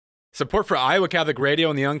Support for Iowa Catholic Radio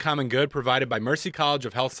and the Uncommon Good provided by Mercy College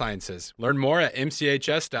of Health Sciences. Learn more at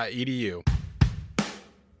mchs.edu.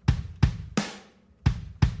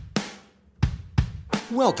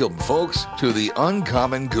 Welcome, folks, to the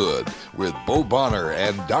Uncommon Good with Bo Bonner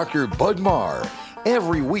and Dr. Bud Marr.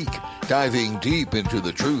 Every week, diving deep into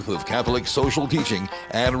the truth of Catholic social teaching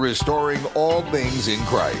and restoring all things in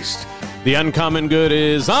Christ. The Uncommon Good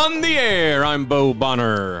is on the air. I'm Bo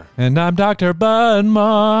Bonner. And I'm Dr. Bud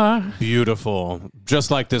Marr. Beautiful.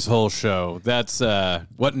 Just like this whole show. That's,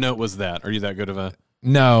 what note was that? Are you that good of a...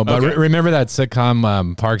 No, but Okay. remember that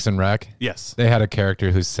sitcom Parks and Rec? Yes. They had a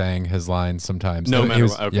character who sang his lines sometimes. No He matter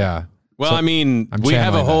was- what. Okay. Yeah. Well, So I mean, I'm we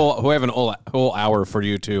have a channeling whole hour for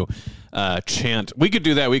you to chant. We could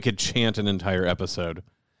do that. We could chant an entire episode.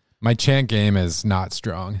 My chant game is not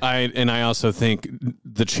strong. I also think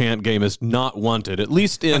the chant game is not wanted, at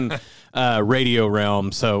least in radio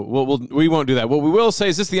realm. So we won't do that. What we will say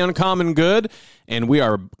is this: the Uncommon Good, and we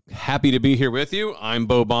are happy to be here with you. I'm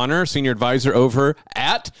Bo Bonner, senior advisor over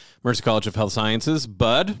at Mercy College of Health Sciences.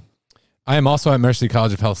 Bud. I am also at Mercy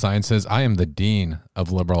College of Health Sciences. I am the dean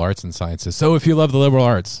of liberal arts and sciences. So if you love the liberal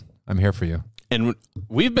arts, I'm here for you. And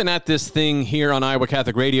we've been at this thing here on Iowa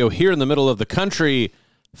Catholic Radio, here in the middle of the country,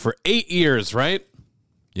 for 8 years, right?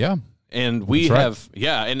 Yeah. And we That's right. have,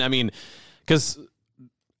 yeah, and I mean, because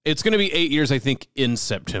it's going to be 8 years, I think, in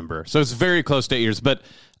September. So it's very close to 8 years. But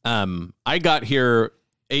I got here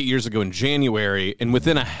 8 years ago in January, and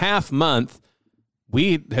within a half month,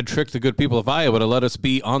 we had tricked the good people of Iowa to let us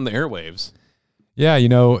be on the airwaves. Yeah, you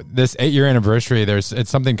know, this 8-year anniversary, it's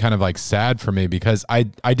something kind of like sad for me because I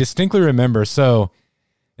distinctly remember, so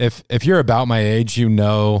if you're about my age, you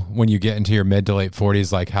know when you get into your mid to late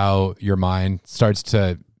 40s, like how your mind starts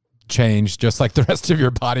to change just like the rest of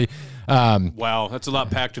your body. Wow, that's a lot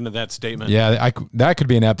packed into that statement. Yeah, that could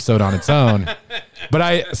be an episode on its own.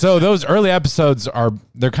 But so those early episodes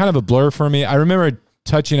they're kind of a blur for me. I remember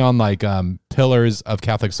touching on like pillars of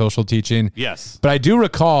Catholic social teaching. Yes. But I do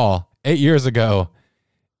recall 8 years ago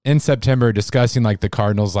in September discussing like the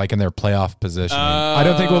Cardinals like in their playoff positioning. I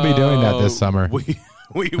don't think we'll be doing that this summer.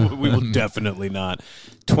 We will definitely not.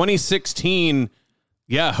 2016,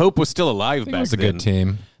 yeah, Hope was still alive back then. It was a good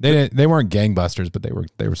team. They weren't gangbusters, but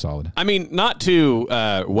they were solid. I mean, not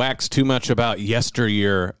to wax too much about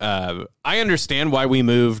yesteryear, I understand why we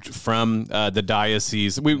moved from the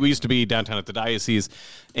diocese. We used to be downtown at the diocese,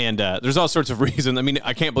 and there's all sorts of reasons. I mean,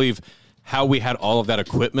 I can't believe how we had all of that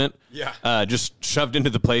equipment just shoved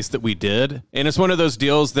into the place that we did. And it's one of those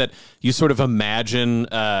deals that you sort of imagine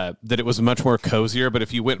that it was much more cozier, but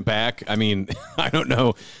if you went back, I mean, I don't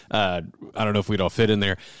know if we'd all fit in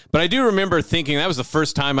there. But I do remember thinking that was the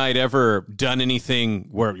first time I'd ever done anything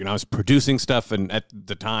where, I was producing stuff and at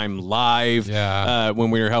the time live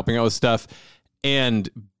when we were helping out with stuff. And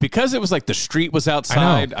because it was like the street was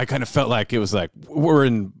outside, I kind of felt like it was like we're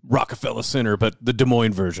in Rockefeller Center, but the Des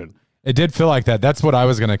Moines version. It did feel like that. That's what I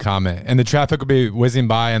was going to comment. And the traffic would be whizzing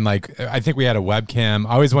by, and like I think we had a webcam.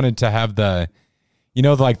 I always wanted to have the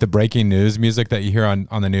breaking news music that you hear on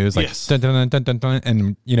the news, like yes. dun, dun, dun, dun, dun,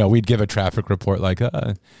 and we'd give a traffic report like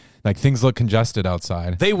things look congested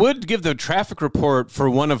outside. They would give the traffic report for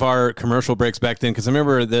one of our commercial breaks back then, because I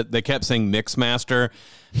remember that they kept saying Mixmaster,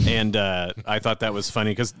 and I thought that was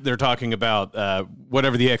funny because they're talking about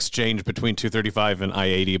whatever the exchange between 235 and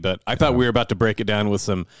I-80, but I thought we were about to break it down with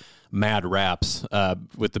some mad raps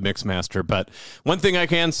with the Mixmaster. But one thing I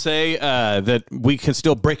can say that we can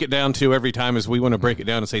still break it down to every time is we want to break it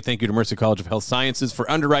down and say thank you to Mercy College of Health Sciences for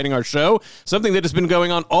underwriting our show, something that has been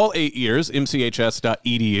going on all 8 years,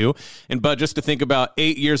 mchs.edu. And Bud, just to think about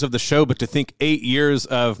 8 years of the show, but to think 8 years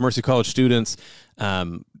of Mercy College students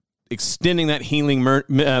extending that healing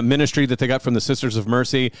ministry that they got from the Sisters of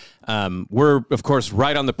Mercy. We're, of course,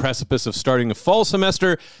 right on the precipice of starting a fall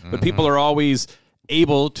semester, but people are always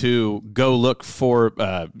able to go look for,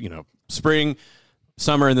 spring,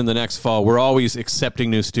 summer, and then the next fall. We're always accepting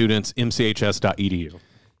new students, mchs.edu.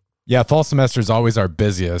 Yeah, fall semester is always our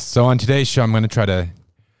busiest. So on today's show, I'm going to try to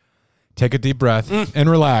take a deep breath and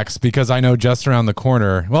relax because I know just around the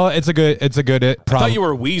corner. Well, it's a good. I thought you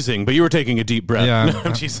were wheezing, but you were taking a deep breath. Yeah,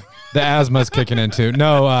 the asthma's kicking in too.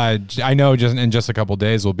 No, I know. Just in just a couple of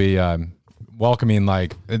days, we'll be welcoming.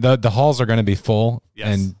 Like the halls are going to be full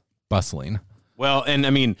and bustling. Well, and I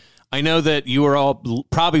mean, I know that you were all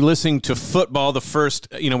probably listening to football the first,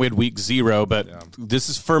 we had week 0, but this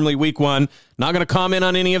is firmly week 1. Not going to comment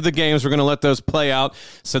on any of the games. We're going to let those play out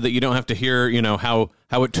so that you don't have to hear, how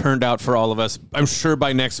it turned out for all of us. I'm sure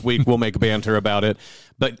by next week we'll make banter about it.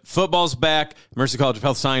 But football's back. Mercy College of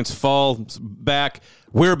Health Science fall's back.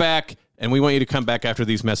 We're back. And we want you to come back after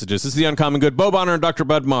these messages. This is the Uncommon Good. Bo Bonner and Dr.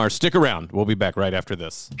 Bud Marr. Stick around. We'll be back right after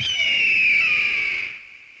this.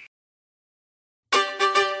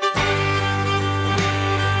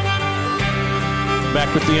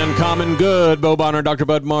 Back with the Uncommon Good. Bo Bonner, Dr.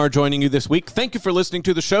 Bud Marr joining you this week. Thank you for listening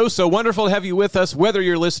to the show. So wonderful to have you with us, whether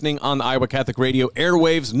you're listening on the Iowa Catholic Radio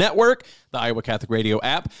Airwaves Network, the Iowa Catholic Radio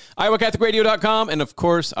app, iowacatholicradio.com, and of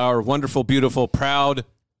course, our wonderful, beautiful, proud,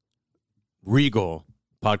 regal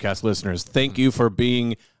podcast listeners. Thank you for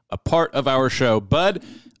being a part of our show. Bud,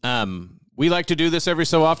 we like to do this every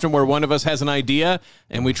so often where one of us has an idea,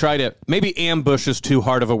 and we try to, maybe ambush is too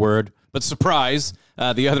hard of a word, but surprise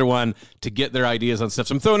the other one to get their ideas on stuff.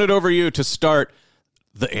 So I'm throwing it over to you to start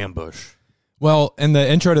the ambush. Well, in the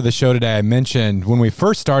intro to the show today, I mentioned when we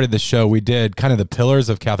first started the show, we did kind of the pillars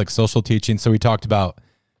of Catholic social teaching. So we talked about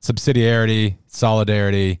subsidiarity,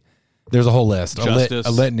 solidarity. There's a whole list, Justice.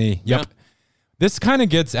 a litany. Yep. Yeah. This kind of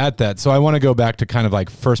gets at that. So I want to go back to kind of like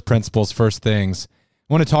first principles, first things.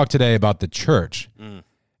 I want to talk today about the church.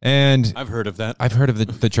 And I've heard of that. I've heard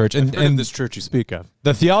of the church. And, And this church you speak of.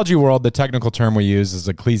 the theology world, the technical term we use is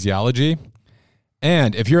ecclesiology.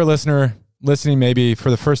 And if you're a listener listening maybe for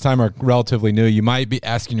the first time or relatively new, you might be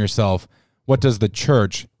asking yourself, what does the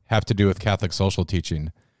church have to do with Catholic social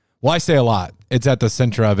teaching? Well, I say a lot. It's at the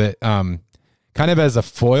center of it. Kind of as a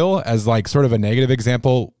foil, as like sort of a negative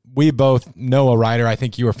example, we both know a writer. I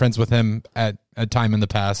think you were friends with him at a time in the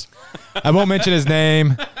past. I won't mention his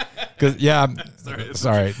name.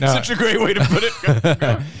 Sorry. No. Such a great way to put it.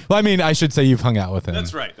 Well, I mean, I should say you've hung out with him.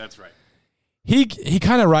 That's right. He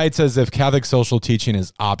kind of writes as if Catholic social teaching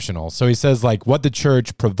is optional. So he says, like, what the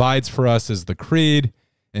church provides for us is the creed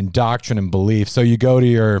and doctrine and belief. So you go to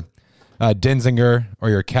your Denzinger or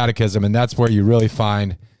your catechism, and that's where you really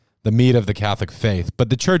find the meat of the Catholic faith. But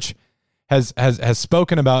the church has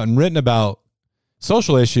spoken about and written about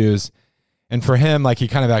social issues. And for him, like, he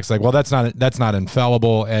kind of acts like, well, that's not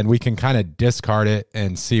infallible, and we can kind of discard it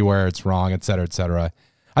and see where it's wrong, et cetera, et cetera.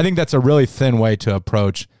 I think that's a really thin way to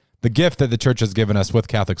approach the gift that the church has given us with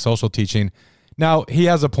Catholic social teaching. Now, he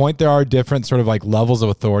has a point. There are different sort of like levels of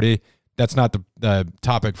authority. That's not the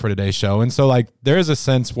topic for today's show. And so, like, there is a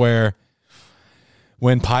sense where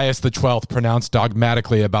when Pius XII pronounced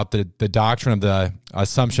dogmatically about the doctrine of the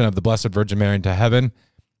Assumption of the Blessed Virgin Mary into heaven,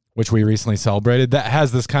 which we recently celebrated, that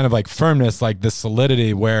has this kind of like firmness, like this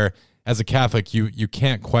solidity where as a Catholic, you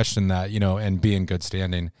can't question that, and be in good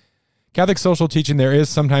standing. Catholic social teaching, there is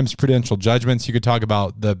sometimes prudential judgments. You could talk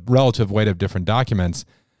about the relative weight of different documents,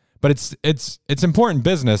 but it's important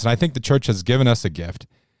business. And I think the church has given us a gift.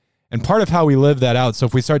 And part of how we live that out. So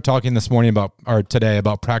if we start talking this morning today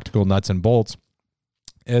about practical nuts and bolts,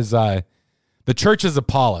 is the church is a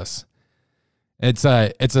polis. It's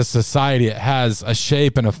a society. It has a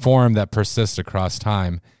shape and a form that persists across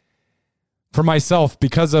time. For myself,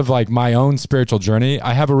 because of like my own spiritual journey,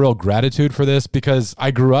 I have a real gratitude for this because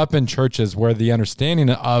I grew up in churches where the understanding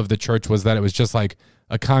of the church was that it was just like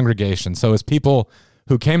a congregation. So it's people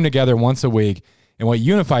who came together once a week, and what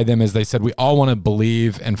unified them is they said, we all want to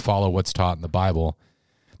believe and follow what's taught in the Bible.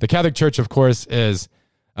 The Catholic Church, of course, is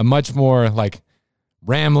a much more like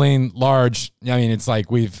rambling, large. I mean, it's like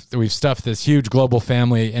we've stuffed this huge global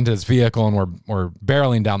family into this vehicle, and we're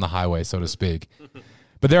barreling down the highway, so to speak.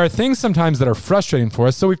 But there are things sometimes that are frustrating for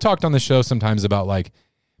us. So we've talked on the show sometimes about like,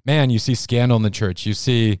 man, you see scandal in the church, you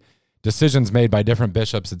see decisions made by different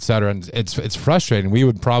bishops, et cetera, and it's frustrating. We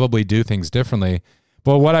would probably do things differently.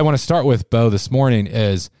 But what I want to start with, Bo, this morning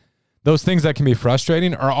is those things that can be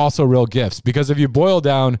frustrating are also real gifts. Because if you boil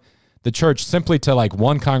down the church simply to like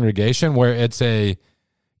one congregation where it's a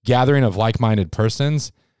gathering of like-minded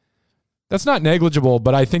persons, that's not negligible,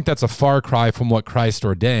 but I think that's a far cry from what Christ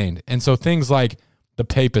ordained. And so things like the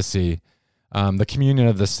papacy, the communion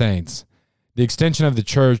of the saints, the extension of the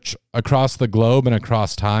church across the globe and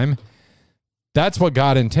across time, that's what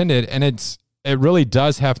God intended. And it really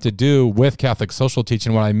does have to do with Catholic social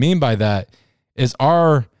teaching. What I mean by that is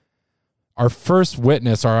our first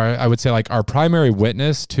witness, or I would say like our primary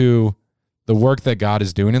witness to the work that God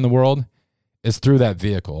is doing in the world is through that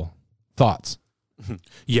vehicle. Thoughts?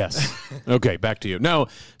 Yes. Okay, back to you. No,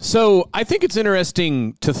 so I think it's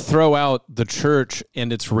interesting to throw out the church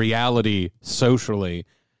and its reality socially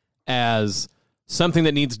as something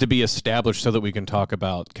that needs to be established so that we can talk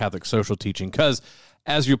about Catholic social teaching. Because,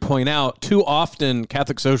 as you point out, too often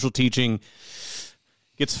Catholic social teaching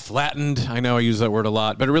gets flattened. I know I use that word a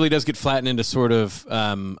lot, but it really does get flattened into sort of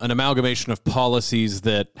an amalgamation of policies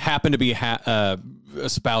that happen to be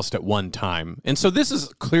espoused at one time. And so this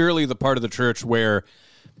is clearly the part of the church where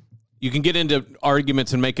you can get into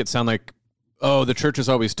arguments and make it sound like oh, the church has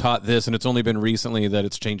always taught this, and it's only been recently that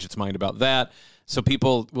it's changed its mind about that. So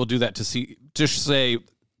people will do that to say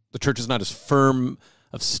the church is not as firm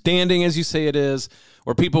of standing as you say it is,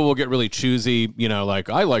 or people will get really choosy, like,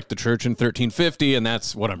 I liked the church in 1350, and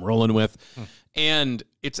that's what I'm rolling with. And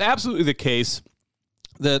it's absolutely the case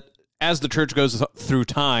that as the church goes through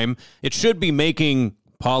time, it should be making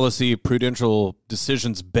policy, prudential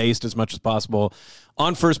decisions based as much as possible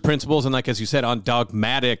on first principles and, like, as you said, on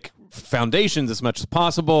dogmatic foundations as much as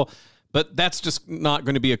possible. But that's just not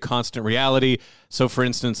going to be a constant reality. So, for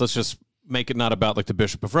instance, let's just make it not about, like, the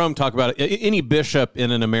Bishop of Rome. Talk about it. Any bishop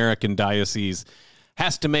in an American diocese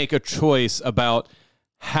has to make a choice about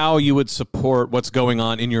how you would support what's going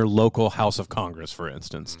on in your local House of Congress, for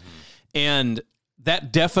instance. And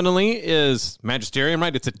that definitely is magisterium,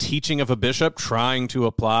 right? It's a teaching of a bishop trying to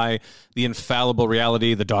apply the infallible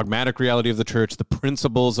reality, the dogmatic reality of the church, the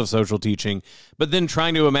principles of social teaching, but then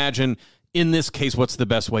trying to imagine, in this case, what's the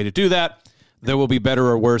best way to do that? There will be better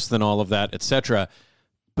or worse than all of that, etc.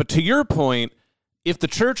 But to your point, if the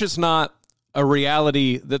church is not a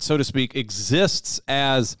reality that, so to speak, exists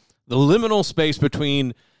as the liminal space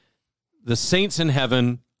between the saints in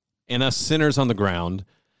heaven and us sinners on the ground,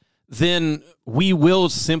 then we will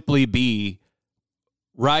simply be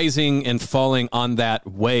rising and falling on that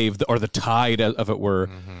wave, or the tide, of it were,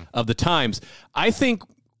 of the times. I think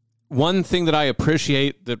one thing that I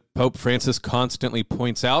appreciate that Pope Francis constantly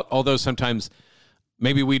points out, although sometimes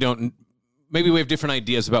maybe we have different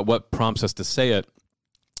ideas about what prompts us to say it,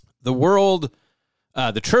 the world,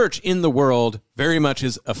 the church in the world very much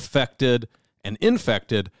is affected and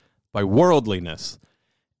infected by worldliness.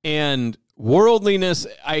 And worldliness,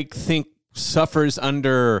 I think, suffers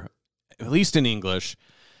under, at least in English,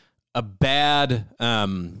 a bad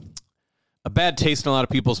taste in a lot of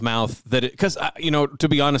people's mouth. That because to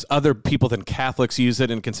be honest, other people than Catholics use it,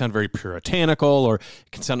 and it can sound very puritanical, or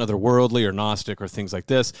it can sound otherworldly or Gnostic or things like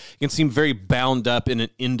this. It can seem very bound up in an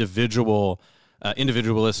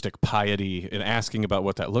individualistic piety and asking about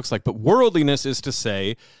what that looks like. But worldliness is to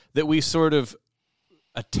say that we sort of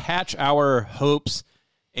attach our hopes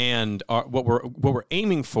and what we're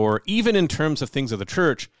aiming for, even in terms of things of the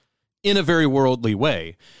church, in a very worldly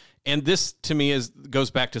way. And this, to me,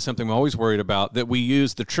 goes back to something I'm always worried about, that we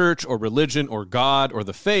use the church or religion or God or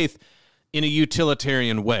the faith in a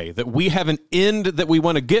utilitarian way, that we have an end that we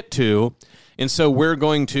want to get to, and so we're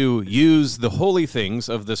going to use the holy things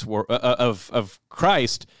of this of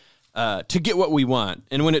Christ to get what we want.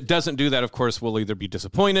 And when it doesn't do that, of course, we'll either be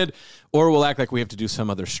disappointed or we'll act like we have to do some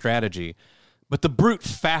other strategy. But the brute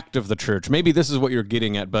fact of the church, maybe this is what you're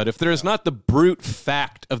getting at, but if there is not the brute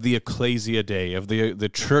fact of the Ecclesia Dei, of the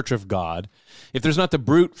church of God, if there's not the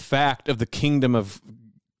brute fact of the kingdom of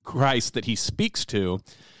Christ that he speaks to,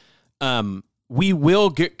 we will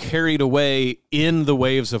get carried away in the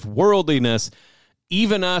waves of worldliness,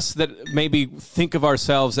 even us that maybe think of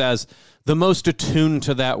ourselves as the most attuned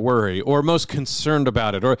to that worry or most concerned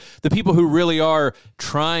about it, or the people who really are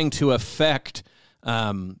trying to affect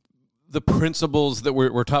the principles that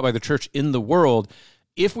we're taught by the church in the world.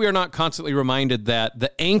 If we are not constantly reminded that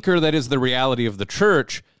the anchor that is the reality of the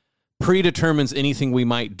church predetermines anything we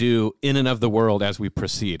might do in and of the world as we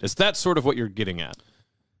proceed. Is that sort of what you're getting at?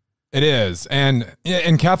 It is. And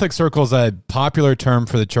in Catholic circles, a popular term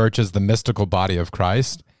for the church is the mystical body of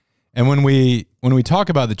Christ. And when we talk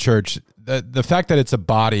about the church, the fact that it's a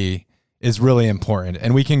body is really important.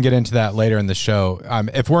 And we can get into that later in the show.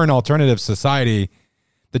 If we're an alternative society,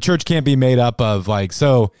 the church can't be made up of, like,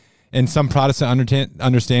 so in some Protestant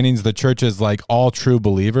understandings, the church is like all true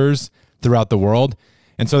believers throughout the world.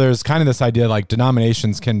 And so there's kind of this idea, like,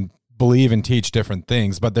 denominations can believe and teach different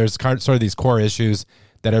things, but there's sort of these core issues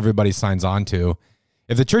that everybody signs on to.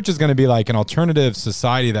 If the church is going to be like an alternative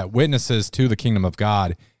society that witnesses to the kingdom of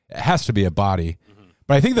God, it has to be a body.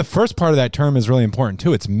 But I think the first part of that term is really important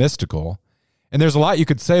too. It's mystical. And there's a lot you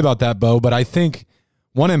could say about that, Bo, but I think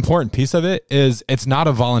one important piece of it is it's not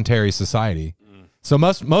a voluntary society. So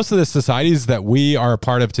most of the societies that we are a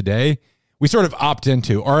part of today, we sort of opt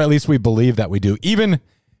into, or at least we believe that we do. Even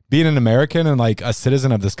being an American and like a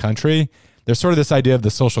citizen of this country, there's sort of this idea of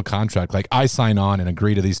the social contract. Like, I sign on and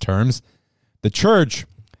agree to these terms. The church,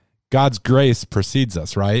 God's grace precedes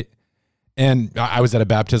us, right? And I was at a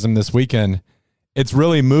baptism this weekend. It's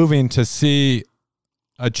really moving to see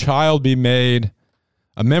a child be made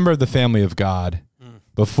a member of the family of God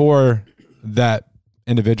before that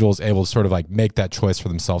individual is able to sort of like make that choice for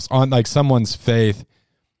themselves, on like someone's faith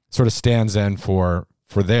sort of stands in for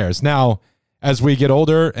theirs. Now, as we get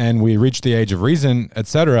older and we reach the age of reason,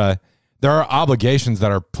 etc., there are obligations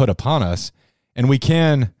that are put upon us, and we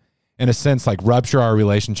can, in a sense, like rupture our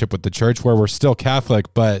relationship with the church, where we're still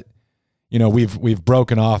Catholic, but we've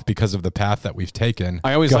broken off because of the path that we've taken.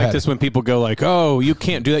 I always like this when people go like, "Oh, you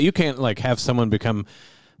can't do that. You can't like have someone become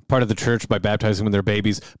part of the church by baptizing when they're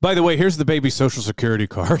babies. By the way, here's the baby social security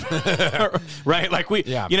card." Right? Like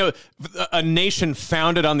a nation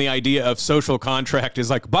founded on the idea of social contract is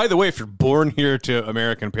like, by the way, if you're born here to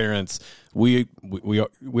American parents, we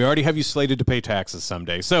already have you slated to pay taxes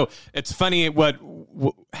someday. So it's funny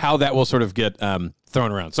how that will sort of get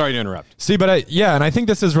thrown around. Sorry to interrupt. See, but and I think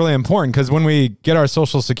this is really important, because when we get our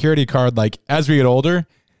social security card, like as we get older,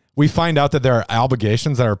 we find out that there are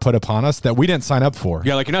obligations that are put upon us that we didn't sign up for.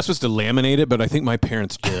 Yeah, like you're not supposed to laminate it, but I think my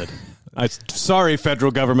parents did. Sorry,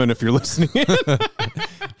 federal government, if you're listening.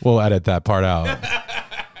 We'll edit that part out.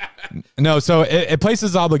 No, so it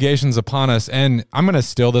places obligations upon us, and I'm going to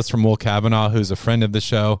steal this from Will Kavanaugh, who's a friend of the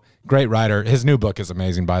show. Great writer. His new book is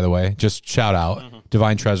amazing, by the way. Just shout out.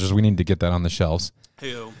 Divine Treasures. We need to get that on the shelves.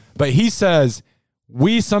 Ew. But he says,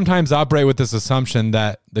 we sometimes operate with this assumption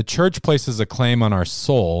that the church places a claim on our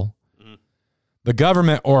soul, the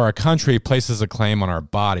government or our country places a claim on our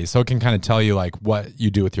body. So it can kind of tell you like what you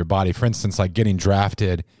do with your body. For instance, like getting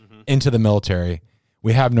drafted into the military,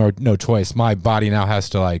 we have no choice. My body now has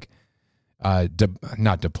to like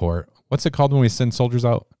not deport. What's it called when we send soldiers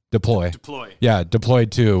out? Deploy. Yeah,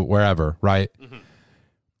 deployed to wherever, right?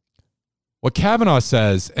 What Kavanaugh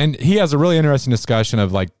says, and he has a really interesting discussion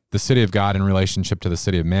of like the city of God in relationship to the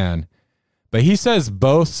city of man, but he says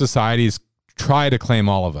both societies try to claim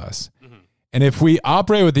all of us. And if we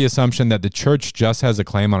operate with the assumption that the church just has a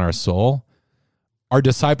claim on our soul, our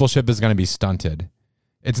discipleship is going to be stunted.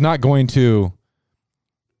 It's not going to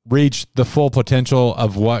reach the full potential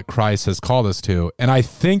of what Christ has called us to. And I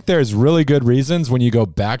think there's really good reasons when you go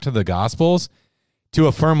back to the Gospels to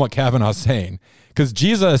affirm what Kavanaugh's saying. Because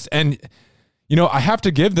Jesus, and I have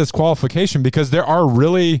to give this qualification because there are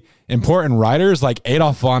really important writers like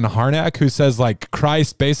Adolf von Harnack who says like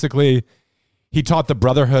Christ basically, he taught the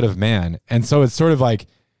brotherhood of man. And so it's sort of like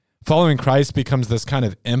following Christ becomes this kind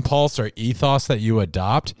of impulse or ethos that you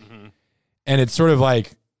adopt. And it's sort of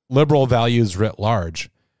like liberal values writ large.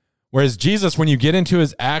 Whereas Jesus, when you get into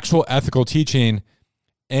his actual ethical teaching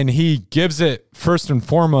and he gives it first and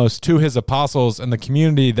foremost to his apostles and the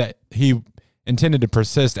community that he intended to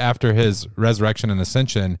persist after his resurrection and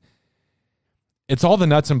ascension, it's all the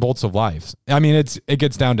nuts and bolts of life. I mean, it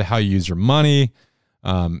gets down to how you use your money.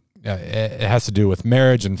 It has to do with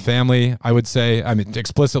marriage and family, I would say. I mean,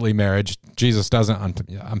 explicitly marriage. Jesus doesn't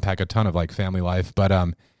unpack a ton of like family life,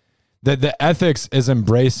 but the ethics is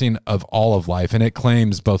embracing of all of life, and it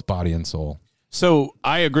claims both body and soul. So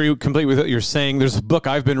I agree completely with what you're saying. There's a book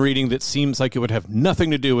I've been reading that seems like it would have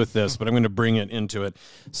nothing to do with this, but I'm going to bring it into it.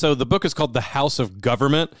 So the book is called The House of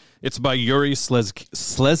Government. It's by Yuri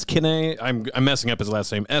Slezkine. I'm messing up his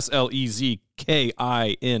last name. Slezkine.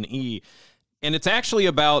 And it's actually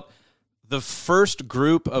about the first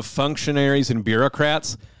group of functionaries and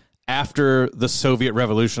bureaucrats after the Soviet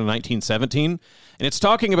Revolution in 1917. And it's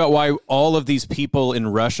talking about why all of these people in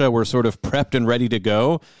Russia were sort of prepped and ready to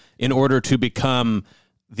go in order to become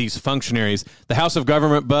these functionaries. The House of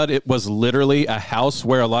Government, Bud, it was literally a house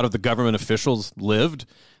where a lot of the government officials lived.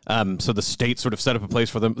 So the state sort of set up a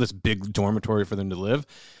place for them, this big dormitory for them to live.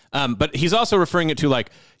 But he's also referring it to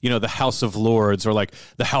like, the House of Lords or like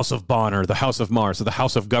the House of Bonner, the House of Marr, so the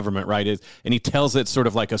House of Government, right? And he tells it sort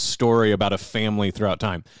of like a story about a family throughout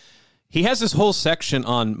time. He has this whole section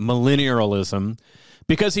on millennialism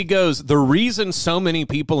because he goes, the reason so many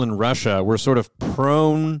people in Russia were sort of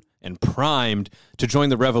prone and primed to join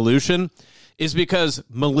the revolution is because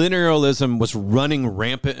millennialism was running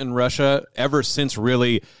rampant in Russia ever since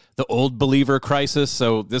really the old believer crisis.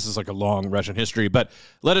 So this is like a long Russian history, but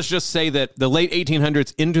let us just say that the late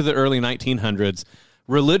 1800s into the early 1900s,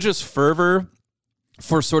 religious fervor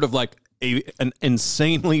for sort of like an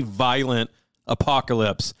insanely violent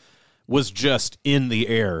apocalypse was just in the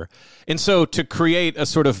air. And so to create a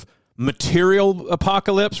sort of material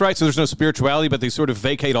apocalypse, right? So there's no spirituality, but they sort of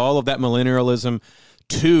vacate all of that millennialism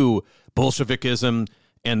to Bolshevikism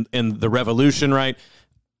and the revolution, right?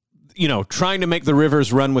 Trying to make the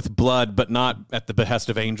rivers run with blood, but not at the behest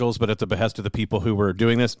of angels, but at the behest of the people who were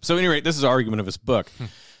doing this. So anyway, this is an argument of his book.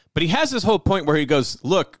 But he has this whole point where he goes,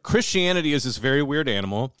 look, Christianity is this very weird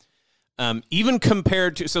animal. Even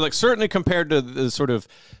compared to, certainly compared to the sort of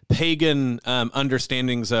pagan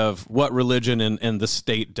understandings of what religion and the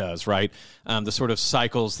state does, right? The sort of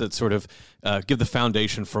cycles that sort of give the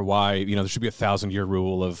foundation for why, there should be a 1,000-year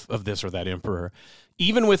rule of this or that emperor.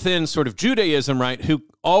 Even within sort of Judaism, right, who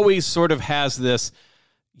always sort of has this,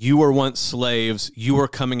 you were once slaves, you were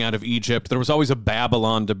coming out of Egypt. There was always a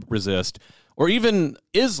Babylon to resist. Or even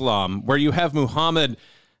Islam, where you have Muhammad.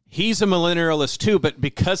 He's a millennialist too, but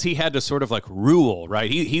because he had to sort of like rule, right?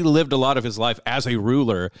 He lived a lot of his life as a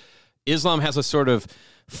ruler. Islam has a sort of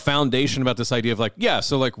foundation about this idea of like, yeah,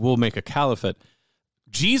 so like we'll make a caliphate.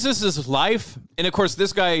 Jesus's life, and of course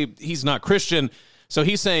this guy, he's not Christian, so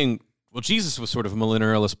he's saying, well, Jesus was sort of a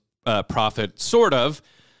millennialist prophet, sort of.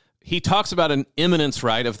 He talks about an imminence,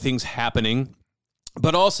 right, of things happening,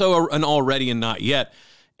 but also an already and not yet.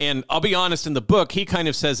 And I'll be honest, in the book, he kind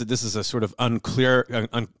of says that this is a sort of unclear,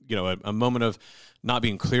 a moment of not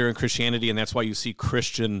being clear in Christianity, and that's why you see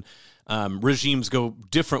Christian regimes go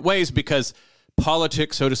different ways, because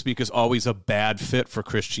politics, so to speak, is always a bad fit for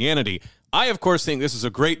Christianity. I, of course, think this is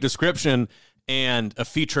a great description and a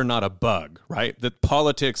feature, not a bug, right? That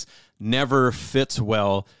politics never fits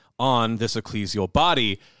well on this ecclesial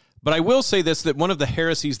body. But I will say this, that one of the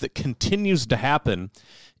heresies that continues to happen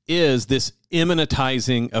is this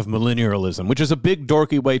immanentizing of millennialism, which is a big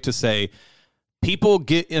dorky way to say people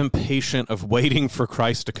get impatient of waiting for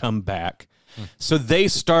Christ to come back. So they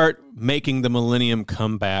start making the millennium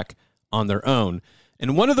come back on their own.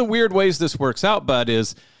 And one of the weird ways this works out, Bud,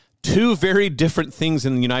 is two very different things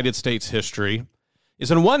in the United States history.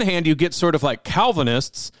 Is on one hand, you get sort of like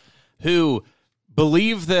Calvinists who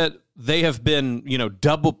believe that they have been,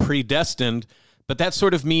 double predestined, but that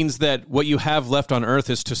sort of means that what you have left on earth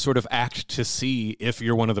is to sort of act to see if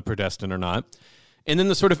you're one of the predestined or not. And then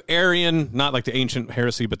the sort of Arian, not like the ancient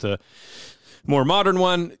heresy, but the more modern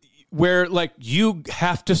one, where like you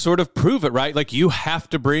have to sort of prove it, right? Like you have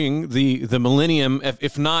to bring the millennium,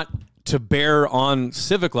 if not to bear on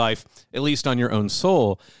civic life, at least on your own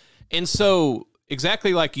soul. And so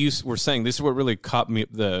exactly like you were saying, this is what really caught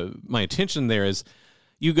my attention there is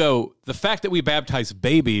you go, the fact that we baptize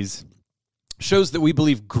babies shows that we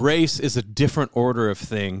believe grace is a different order of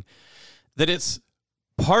thing, that it's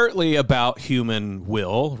partly about human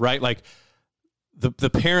will, right? Like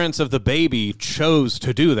the parents of the baby chose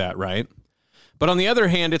to do that, right? But on the other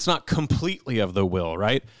hand, it's not completely of the will,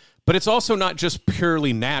 right? But it's also not just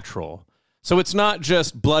purely natural. So it's not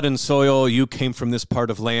just blood and soil, you came from this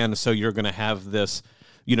part of land, so you're going to have this,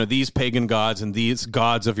 these pagan gods and these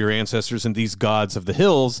gods of your ancestors and these gods of the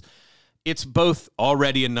hills. It's both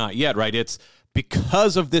already and not yet, right? It's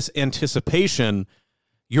because of this anticipation,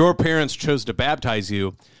 your parents chose to baptize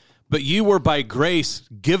you, but you were by grace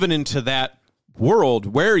given into that world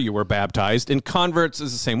where you were baptized, and converts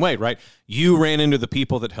is the same way, right? You ran into the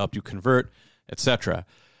people that helped you convert, etc.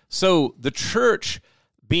 So the church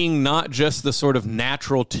being not just the sort of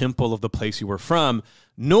natural temple of the place you were from,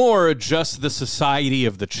 nor just the society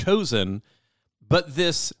of the chosen, but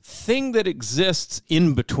this thing that exists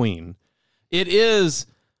in between. It is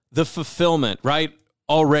the fulfillment, right?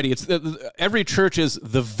 Already. It's every church is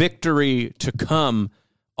the victory to come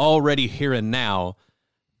already here and now,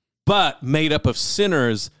 but made up of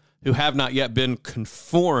sinners who have not yet been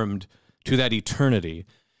conformed to that eternity.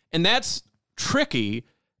 And that's tricky.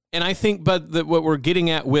 And I think, but what we're getting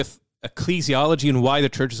at with ecclesiology and why the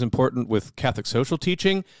church is important with Catholic social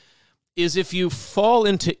teaching is if you fall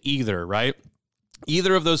into either, right?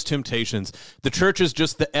 Either of those temptations, the church is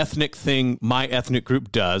just the ethnic thing my ethnic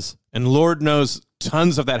group does, and Lord knows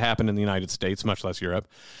tons of that happen in the United States, much less Europe.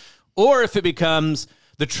 Or if it becomes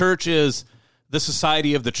the church is the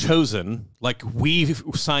society of the chosen, like we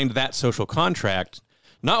signed that social contract,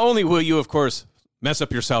 not only will you, of course, mess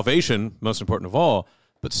up your salvation, most important of all,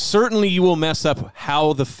 but certainly you will mess up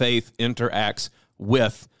how the faith interacts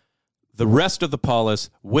with the rest of the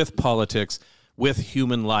polis, with politics, with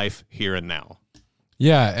human life here and now.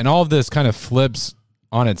 Yeah, and all of this kind of flips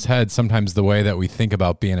on its head sometimes the way that we think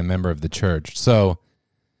about being a member of the church. So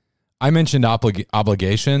I mentioned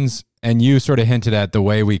obligations, and you sort of hinted at the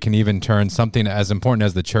way we can even turn something as important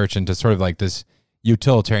as the church into sort of like this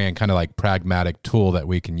utilitarian kind of like pragmatic tool that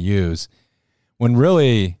we can use, when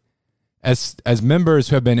really, as members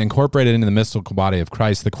who have been incorporated into the mystical body of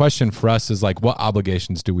Christ, the question for us is like, what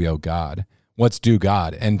obligations do we owe God? What's due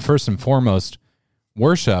God? And first and foremost,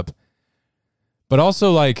 worship, but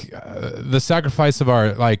also like the sacrifice of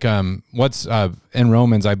our, like what's in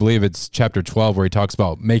Romans, I believe it's chapter 12, where he talks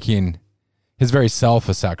about making his very self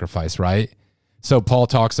a sacrifice, right? So St. Paul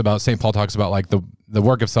talks about like the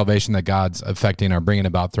work of salvation that God's effecting or bringing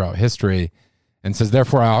about throughout history, and says,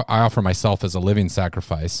 therefore I offer myself as a living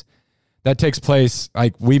sacrifice. That takes place,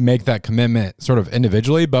 like we make that commitment sort of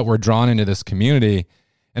individually, but we're drawn into this community.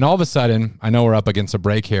 And all of a sudden, I know we're up against a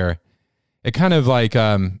break here, it kind of like,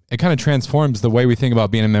 it kind of transforms the way we think about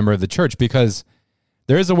being a member of the church, because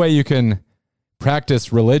there is a way you can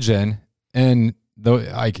practice religion in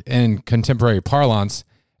like in contemporary parlance,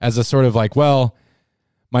 as a sort of like, well,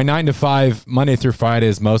 my 9 to 5 Monday through Friday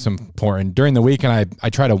is most important. During the weekend, I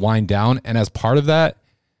try to wind down, and as part of that,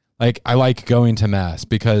 like I like going to mass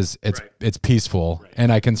because it's peaceful,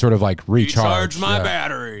 and I can sort of like recharge my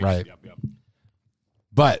batteries. Right. Yep.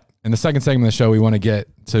 But in the second segment of the show, we want to get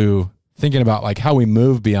to thinking about like how we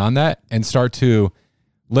move beyond that and start to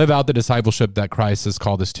live out the discipleship that Christ has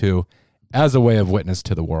called us to as a way of witness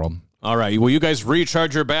to the world. All right. Well, you guys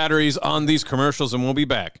recharge your batteries on these commercials, and we'll be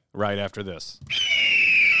back right after this.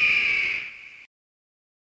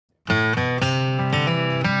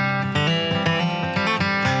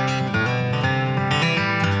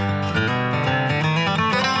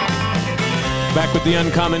 Back with the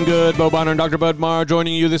Uncommon Good, Bo Bonner and Dr. Bud Marr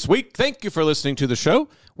joining you this week. Thank you for listening to the show.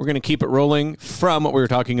 We're going to keep it rolling from what we were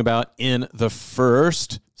talking about in the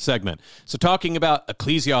first segment. So talking about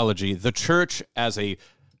ecclesiology, the church as a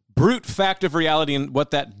brute fact of reality and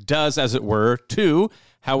what that does, as it were, to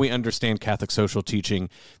how we understand Catholic social teaching,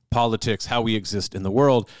 politics, how we exist in the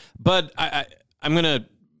world. But I'm going to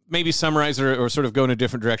maybe summarize or sort of go in a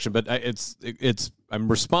different direction, but I'm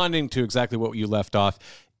responding to exactly what you left off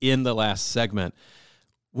in the last segment.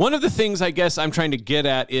 One of the things I guess I'm trying to get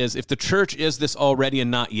at is if the church is this already and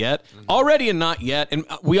not yet, and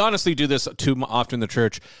we honestly do this too often in the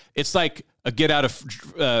church, it's like a get out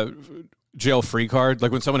of jail free card.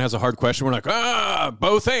 Like when someone has a hard question, we're like,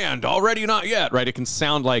 both and, already not yet, right? It can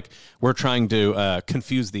sound like we're trying to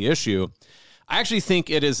confuse the issue. I actually think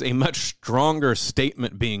it is a much stronger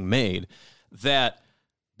statement being made that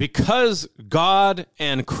because God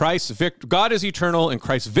and God is eternal and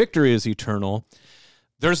Christ's victory is eternal,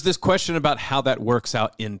 there's this question about how that works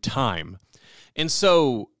out in time. And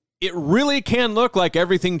so it really can look like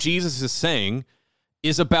everything Jesus is saying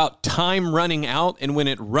is about time running out, and when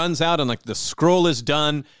it runs out and like the scroll is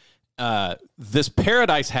done, this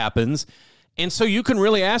paradise happens. And so you can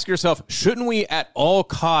really ask yourself, shouldn't we at all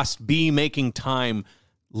costs be making time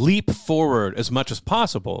leap forward as much as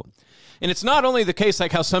possible? And it's not only the case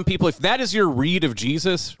like how some people, if that is your read of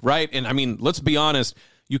Jesus, right? And I mean, let's be honest,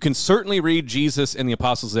 you can certainly read Jesus and the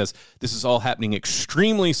apostles as this is all happening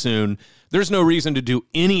extremely soon. There's no reason to do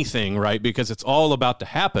anything, right? Because it's all about to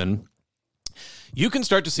happen. You can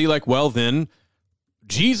start to see like, well, then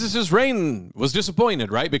Jesus's reign was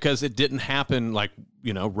disappointed, right? Because it didn't happen like,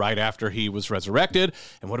 right after he was resurrected.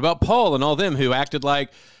 And what about Paul and all them who acted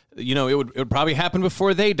like, it would probably happen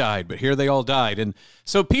before they died, but here they all died. And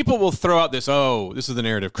so people will throw out this, this is the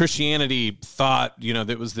narrative. Christianity thought,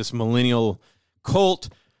 that was this millennial cult.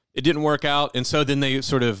 It didn't work out. And so then they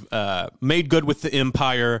sort of made good with the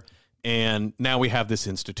empire, and now we have this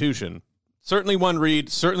institution. Certainly one read,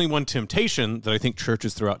 certainly one temptation that I think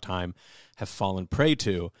churches throughout time have fallen prey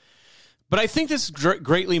to. But I think this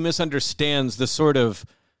greatly misunderstands the sort of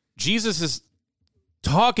Jesus is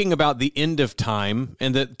talking about the end of time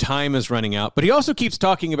and that time is running out, but he also keeps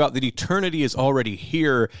talking about that eternity is already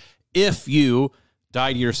here if you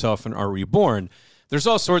die to yourself and are reborn. There's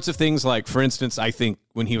all sorts of things like, for instance, I think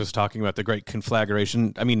when he was talking about the great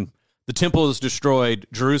conflagration, I mean, the temple is destroyed,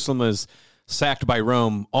 Jerusalem is sacked by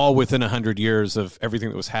Rome, all within 100 years of everything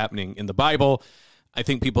that was happening in the Bible. I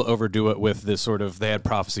think people overdo it with this sort of, they had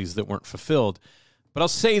prophecies that weren't fulfilled. But I'll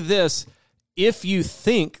say this, if you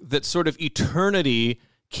think that sort of eternity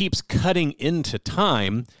keeps cutting into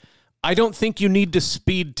time, I don't think you need to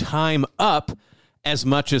speed time up as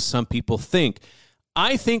much as some people think.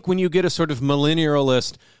 I think when you get a sort of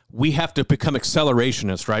millennialist, we have to become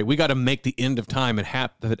accelerationists, right? We got to make the end of time and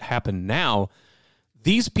have it happen now.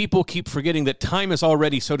 These people keep forgetting that time is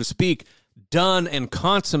already, so to speak, done and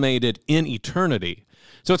consummated in eternity.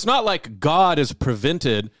 So it's not like God is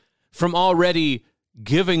prevented from already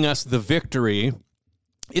giving us the victory.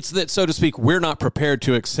 It's that, so to speak, we're not prepared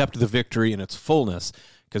to accept the victory in its fullness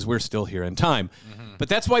because we're still here in time. Mm-hmm. But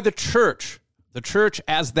that's why the church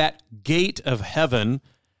as that gate of heaven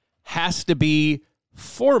has to be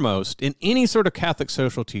foremost in any sort of Catholic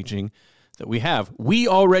social teaching that we have. We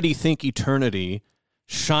already think eternity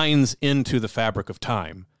shines into the fabric of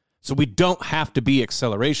time. So we don't have to be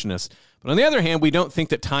accelerationists. But on the other hand, we don't think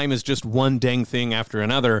that time is just one dang thing after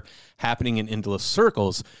another happening in endless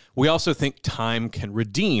circles. We also think time can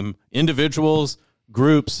redeem individuals,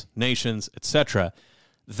 groups, nations, etc.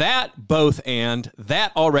 That both and,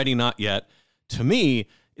 that already not yet, to me,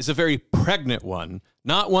 is a very pregnant one.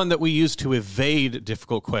 Not one that we use to evade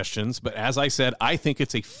difficult questions, but as I said, I think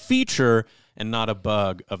it's a feature and not a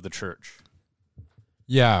bug of the church.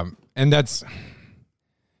 Yeah, and that's...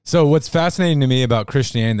 So what's fascinating to me about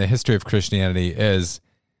Christianity, the history of Christianity, is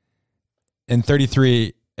in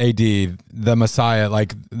 33 AD, the Messiah,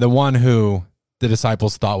 like the one who the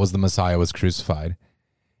disciples thought was the Messiah was crucified.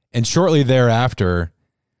 And shortly thereafter,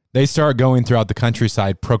 they start going throughout the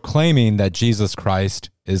countryside proclaiming that Jesus Christ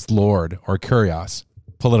is Lord, or Kyrios.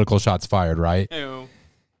 Political shots fired, right? Ew.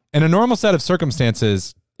 In a normal set of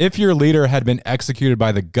circumstances, if your leader had been executed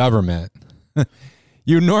by the government,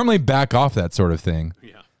 you normally back off that sort of thing.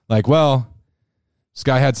 Yeah. Like, well, this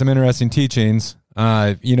guy had some interesting teachings.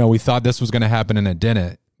 We thought this was going to happen and it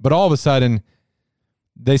didn't. But all of a sudden,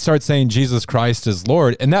 they start saying Jesus Christ is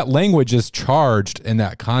Lord, and that language is charged in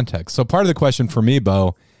that context. So part of the question for me,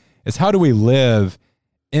 Bo, is how do we live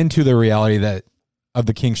into the reality that of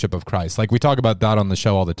the kingship of Christ? Like we talk about that on the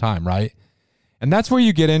show all the time, right? And that's where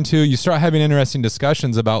you get into, you start having interesting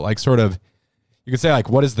discussions about like sort of, you could say like,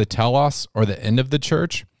 what is the telos or the end of the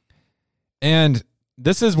church? And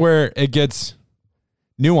this is where it gets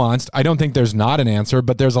nuanced. I don't think there's not an answer,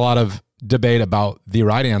 but there's a lot of debate about the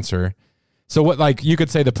right answer. So what, like you could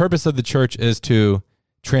say the purpose of the church is to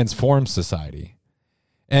transform society.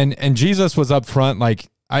 And Jesus was up front. Like,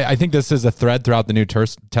 I think this is a thread throughout the New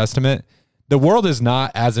Testament. The world is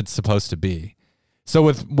not as it's supposed to be. So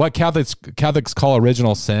with what Catholics call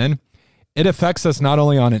original sin, it affects us not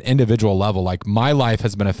only on an individual level, like my life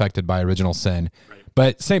has been affected by original sin, right,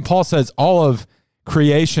 but St. Paul says all of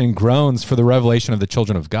creation groans for the revelation of the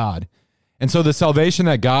children of God. And so the salvation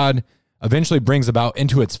that God eventually brings about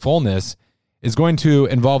into its fullness is going to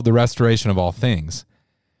involve the restoration of all things.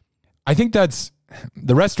 I think that's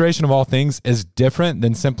the restoration of all things is different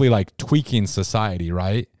than simply like tweaking society,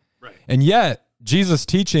 right? Right. And yet Jesus'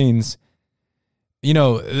 teachings,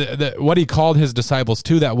 what he called his disciples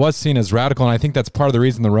to, that was seen as radical. And I think that's part of the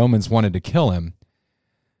reason the Romans wanted to kill him.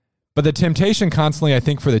 But the temptation constantly, I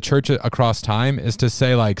think, for the church across time is to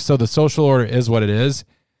say like, so the social order is what it is.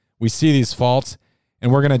 We see these faults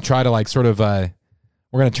and we're going to try to like sort of, we're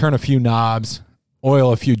going to turn a few knobs,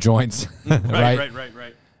 oil a few joints. Right.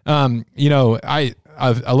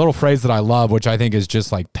 A little phrase that I love, which I think is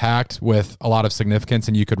just like packed with a lot of significance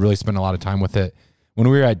and you could really spend a lot of time with it. When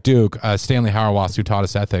we were at Duke, Stanley Hauerwas, who taught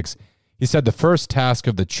us ethics, he said the first task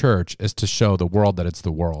of the church is to show the world that it's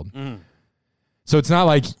the world. Mm. So it's not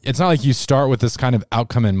like you start with this kind of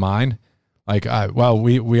outcome in mind. Like,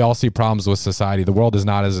 we all see problems with society. The world is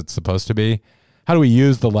not as it's supposed to be. How do we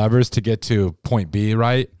use the levers to get to point B,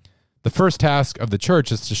 right? The first task of the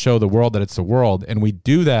church is to show the world that it's the world, and we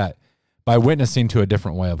do that by witnessing to a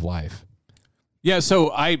different way of life. Yeah,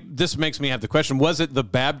 so this makes me have the question, was it the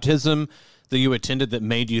baptism that you attended that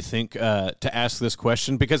made you think to ask this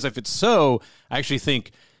question? Because if it's so, I actually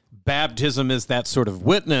think baptism is that sort of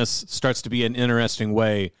witness starts to be an interesting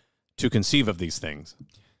way to conceive of these things.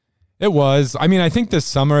 It was. I mean, I think this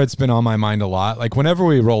summer it's been on my mind a lot. Like whenever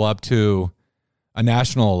we roll up to a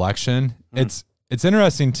national election, it's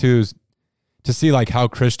interesting to see like how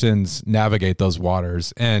Christians navigate those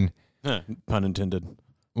waters. And pun intended.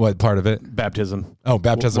 What part of it? Baptism. Oh,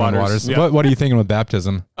 baptism in waters. Yeah. What are you thinking with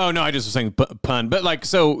baptism? Oh, no, I just was saying pun. But like,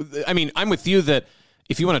 so, I mean, I'm with you that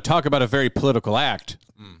if you want to talk about a very political act,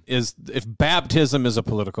 is if baptism is a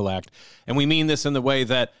political act, and we mean this in the way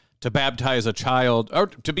that to baptize a child, or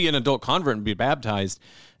to be an adult convert and be baptized,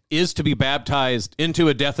 is to be baptized into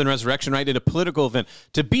a death and resurrection, right? In a political event.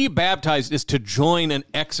 To be baptized is to join an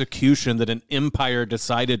execution that an empire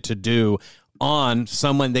decided to do on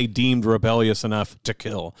someone they deemed rebellious enough to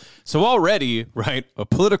kill. So already, right, a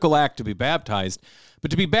political act to be baptized,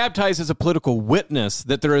 but to be baptized is a political witness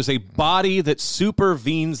that there is a body that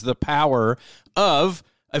supervenes the power of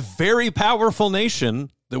a very powerful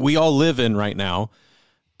nation that we all live in right now.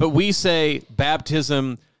 But we say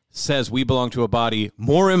baptism says we belong to a body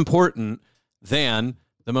more important than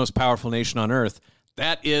the most powerful nation on earth.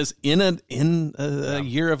 That is in a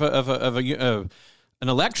year of an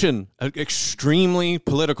election, an extremely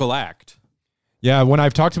political act. Yeah, when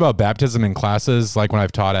I've talked about baptism in classes, like when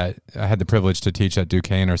I've taught I had the privilege to teach at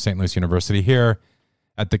Duquesne or St. Louis University here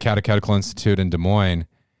at the Catechetical Institute in Des Moines,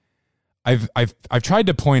 I've tried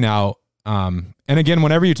to point out, and again,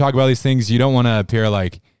 whenever you talk about these things, you don't want to appear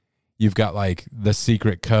like you've got like the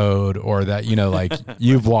secret code or that, like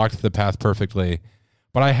you've walked the path perfectly.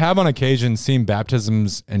 But I have on occasion seen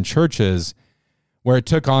baptisms in churches where it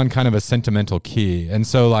took on kind of a sentimental key. And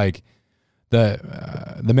so like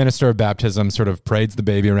the minister of baptism sort of parades the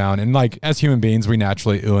baby around, and like as human beings, we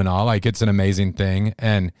naturally ooh and ah, like it's an amazing thing.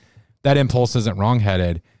 And that impulse isn't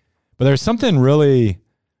wrongheaded, but there's something really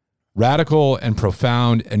radical and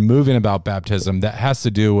profound and moving about baptism that has to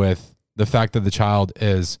do with the fact that the child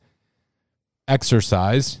is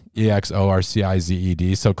exorcised,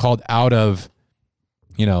 EXORCIZED, so called out of,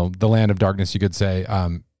 the land of darkness, you could say,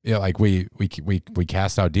 like we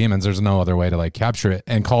cast out demons. There's no other way to like capture it,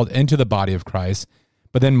 and called into the body of Christ,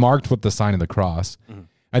 but then marked with the sign of the cross. Mm-hmm.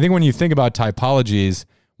 I think when you think about typologies,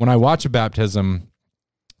 when I watch a baptism,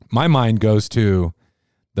 my mind goes to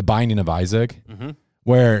the binding of Isaac, mm-hmm.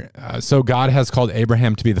 where so God has called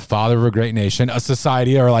Abraham to be the father of a great nation, a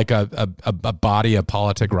society, or like a body, a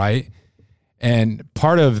politic, right? And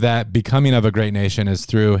part of that becoming of a great nation is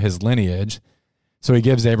through his lineage. So he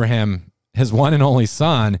gives Abraham his one and only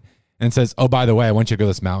son and says, oh, by the way, I want you to go to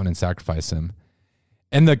this mountain and sacrifice him.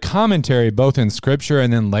 And the commentary, both in scripture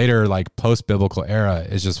and then later, like post-biblical era,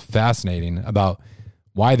 is just fascinating about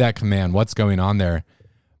why that command, what's going on there.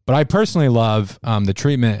 But I personally love the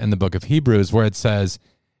treatment in the book of Hebrews where it says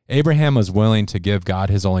Abraham was willing to give God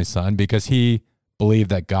his only son because he believed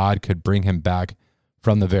that God could bring him back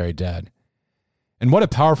from the very dead. And what a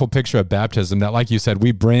powerful picture of baptism that, like you said,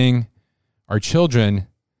 we bring our children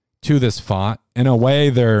to this font. In a way,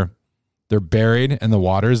 they're buried in the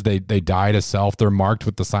waters. They die to self. They're marked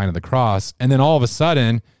with the sign of the cross. And then all of a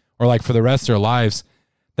sudden, or like for the rest of their lives,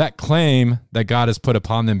 that claim that God has put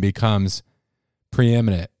upon them becomes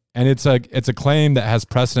preeminent. And it's a claim that has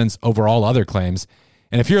precedence over all other claims.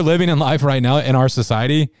 And if you're living in life right now in our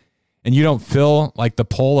society and you don't feel like the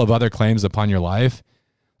pull of other claims upon your life,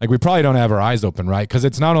 like we probably don't have our eyes open, right? Because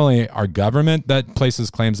it's not only our government that places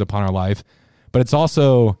claims upon our life, but it's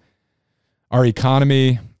also our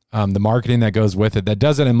economy, the marketing that goes with it, that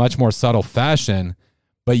does it in much more subtle fashion,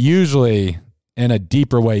 but usually in a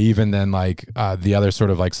deeper way even than like the other sort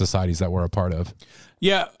of like societies that we're a part of.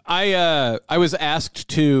 Yeah, I was asked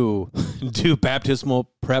to do baptismal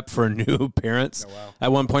prep for new parents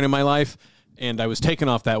at one point in my life, and I was taken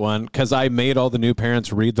off that one because I made all the new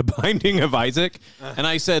parents read the Binding of Isaac, and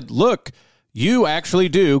I said, look, you actually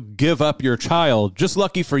do give up your child. Just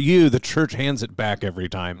lucky for you, the church hands it back every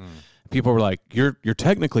time. People were like, you're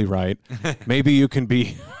technically right. Maybe you can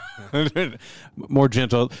be more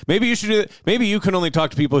gentle. Maybe you should do that. Maybe you can only talk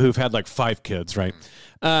to people who've had like 5 kids, right?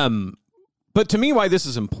 But to me, why this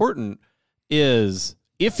is important is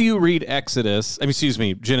if you read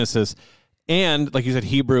Genesis, and like you said,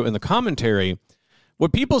 Hebrew in the commentary,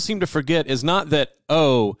 what people seem to forget is not that,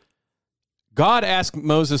 God asked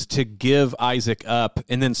Moses to give Isaac up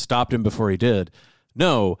and then stopped him before he did.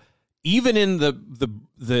 No, even in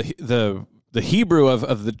the Hebrew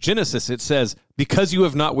of the Genesis, it says, because you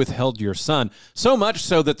have not withheld your son. So much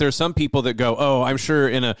so that there's some people that go, I'm sure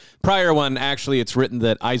in a prior one, actually it's written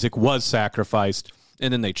that Isaac was sacrificed,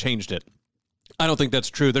 and then they changed it. I don't think that's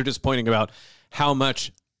true. They're just pointing about how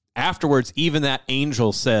much afterwards, even that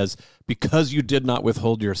angel says, because you did not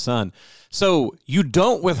withhold your son. So you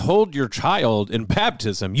don't withhold your child in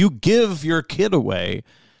baptism. You give your kid away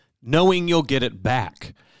knowing you'll get it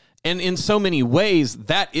back. And in so many ways,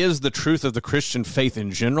 that is the truth of the Christian faith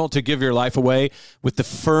in general, to give your life away with the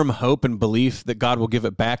firm hope and belief that God will give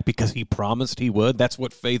it back because he promised he would. That's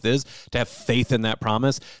what faith is, to have faith in that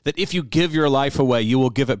promise, that if you give your life away, you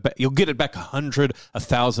will give it back, you'll get it back 100,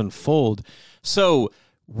 1,000-fold. So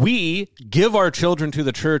we give our children to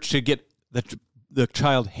the church to get the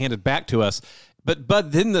child handed back to us.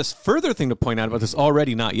 But then this further thing to point out about this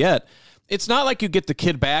already not yet, it's not like you get the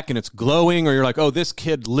kid back and it's glowing, or you're like, this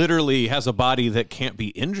kid literally has a body that can't be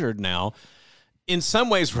injured now. In some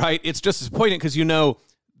ways, right, it's just as poignant because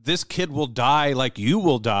this kid will die like you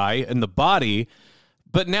will die in the body,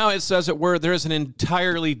 but now it says that there's an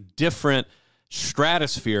entirely different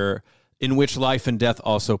stratosphere in which life and death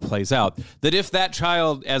also plays out. That if that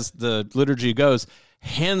child, as the liturgy goes,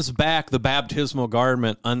 hands back the baptismal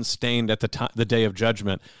garment unstained at the day of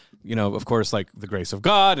judgment, of course, like the grace of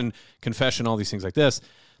God and confession, all these things like this,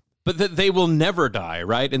 but that they will never die,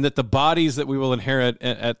 right? And that the bodies that we will inherit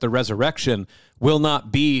at the resurrection will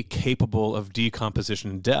not be capable of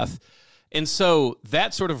decomposition and death. And so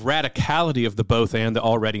that sort of radicality of the both and the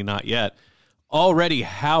already not yet, already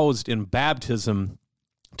housed in baptism,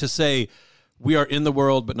 to say we are in the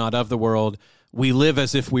world but not of the world, we live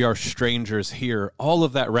as if we are strangers here, all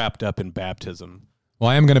of that wrapped up in baptism. Well,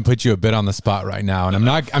 I am going to put you a bit on the spot right now, and I'm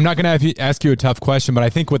not going to ask you a tough question, but I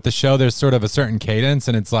think with the show, there's sort of a certain cadence,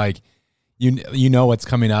 and it's like, you know what's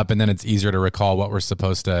coming up, and then it's easier to recall what we're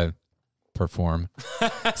supposed to perform.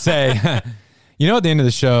 Say, at the end of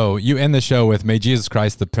the show, you end the show with, may Jesus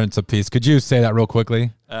Christ, the Prince of Peace. Could you say that real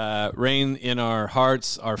quickly? Reign in our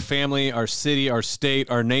hearts, our family, our city, our state,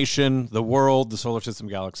 our nation, the world, the solar system,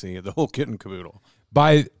 galaxy, the whole kit and caboodle.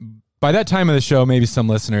 By that time of the show, maybe some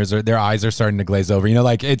listeners, their eyes are starting to glaze over.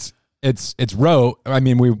 Like it's rote. I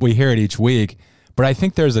mean, we hear it each week, but I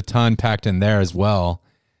think there's a ton packed in there as well.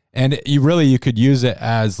 And you could use it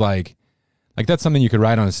as like like that's something you could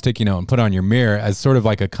write on a sticky note and put on your mirror as sort of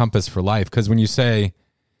like a compass for life. Because when you say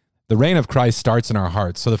the reign of Christ starts in our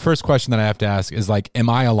hearts, so the first question that I have to ask is like, am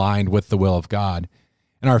I aligned with the will of God?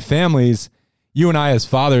 In our families, you and I as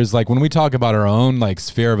fathers, like when we talk about our own like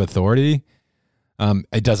sphere of authority,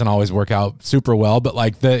 it doesn't always work out super well, but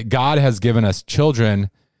like God has given us children.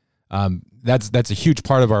 That's a huge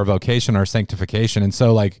part of our vocation, our sanctification. And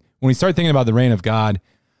so like when we start thinking about the reign of God,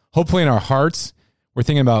 hopefully in our hearts, we're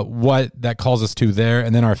thinking about what that calls us to there.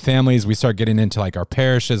 And then our families, we start getting into like our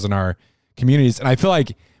parishes and our communities. And I feel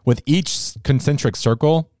like with each concentric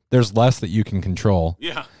circle, there's less that you can control.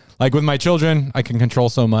 Yeah. Like with my children, I can control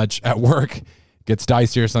so much. At work, it gets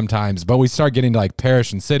dicier sometimes. But we start getting to like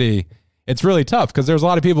parish and city, it's really tough because there's a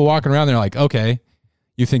lot of people walking around there like, okay,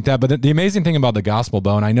 you think that. But the amazing thing about the gospel,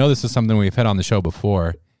 Bo, and I know this is something we've hit on the show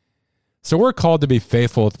before. So we're called to be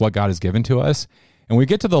faithful with what God has given to us. And we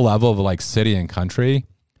get to the level of like city and country,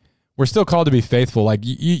 we're still called to be faithful. Like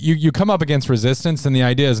you come up against resistance, and the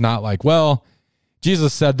idea is not like, well,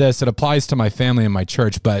 Jesus said this, it applies to my family and my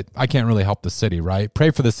church, but I can't really help the city, right?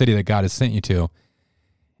 Pray for the city that God has sent you to.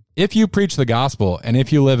 If you preach the gospel and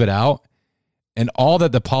if you live it out, and all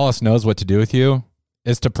that the polis knows what to do with you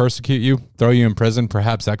is to persecute you, throw you in prison,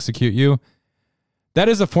 perhaps execute you, that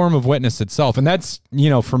is a form of witness itself. And that's,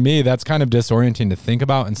 for me, that's kind of disorienting to think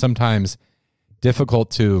about and sometimes difficult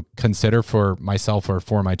to consider for myself or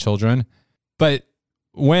for my children. But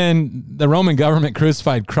when the Roman government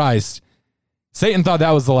crucified Christ, Satan thought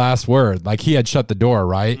that was the last word, like he had shut the door,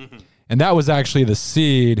 right? Mm-hmm. And that was actually the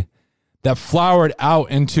seed that flowered out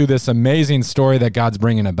into this amazing story that God's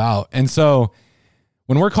bringing about. And so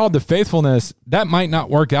when we're called to faithfulness, that might not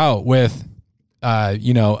work out with,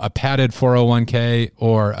 a padded 401k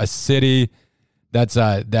or a city that's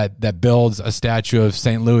that builds a statue of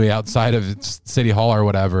St. Louis outside of City Hall or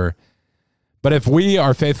whatever. But if we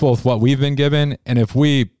are faithful with what we've been given, and if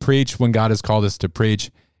we preach when God has called us to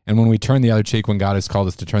preach, and when we turn the other cheek when God has called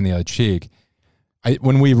us to turn the other cheek,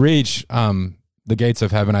 when we reach the gates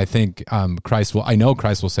of heaven, I think I know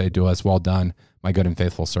Christ will say to us, well done, my good and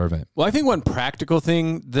faithful servant. Well, I think one practical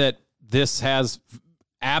thing that this has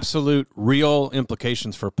absolute real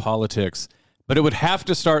implications for politics, but it would have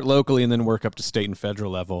to start locally and then work up to state and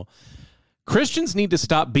federal level. Christians need to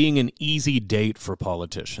stop being an easy date for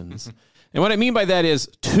politicians. And what I mean by that is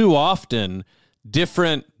too often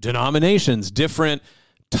different denominations, different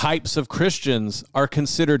types of Christians are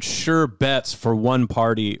considered sure bets for one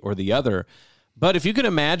party or the other. But if you can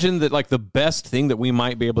imagine that like the best thing that we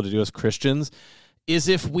might be able to do as Christians is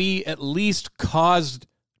if we at least caused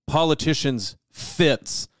politicians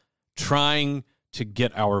fits trying to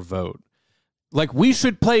get our vote. Like we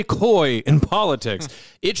should play coy in politics.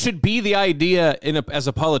 It should be the idea as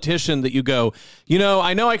a politician that you go,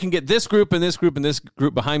 I know I can get this group and this group and this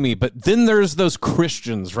group behind me, but then there's those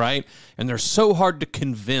Christians, right? And they're so hard to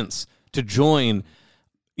convince to join,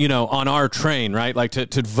 on our train, right? Like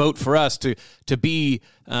to vote for us, to be,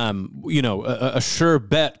 a sure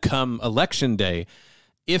bet come election day.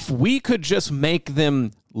 If we could just make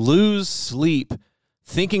them lose sleep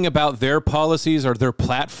thinking about their policies or their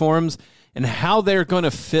platforms and how they're going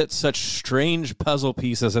to fit such strange puzzle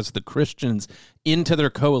pieces as the Christians into their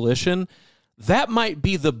coalition, that might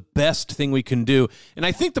be the best thing we can do. And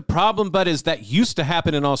I think the problem, Bud, is that used to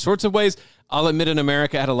happen in all sorts of ways. I'll admit in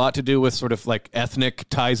America it had a lot to do with sort of like ethnic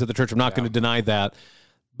ties of the church. I'm not going to deny that.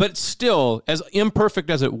 But still, as imperfect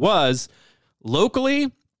as it was,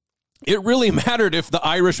 locally, it really mattered if the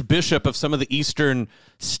Irish bishop of some of the eastern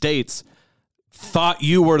states thought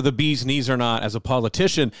you were the bee's knees or not as a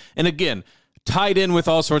politician. And again, tied in with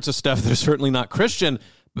all sorts of stuff that are certainly not Christian.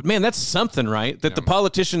 But man, that's something, right? That the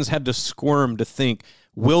politicians had to squirm to think,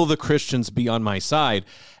 will the Christians be on my side?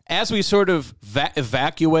 As we sort of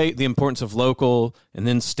evacuate the importance of local and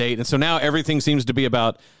then state, and so now everything seems to be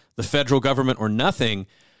about the federal government or nothing,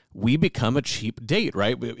 we become a cheap date,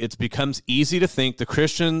 right? It becomes easy to think the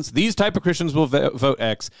Christians, these type of Christians will vote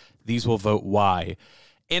X, these will vote Y.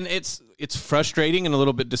 And it's frustrating and a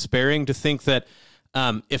little bit despairing to think that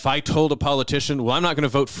if I told a politician, well, I'm not going to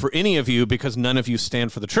vote for any of you because none of you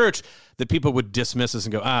stand for the church, that people would dismiss us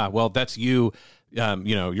and go, well, that's you.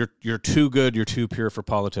 You're too good. You're too pure for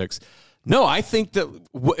politics. No, I think that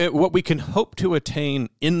what we can hope to attain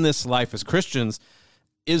in this life as Christians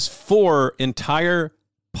is for entire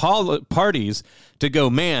parties to go,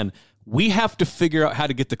 man, we have to figure out how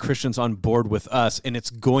to get the Christians on board with us, and it's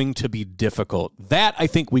going to be difficult. That I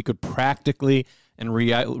think we could practically and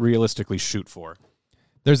realistically shoot for.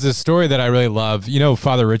 There's this story that I really love.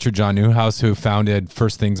 Father Richard John Newhouse, who founded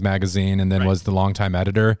First Things magazine and then was the longtime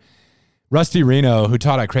editor. Rusty Reno, who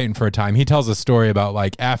taught at Creighton for a time, he tells a story about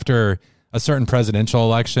like after a certain presidential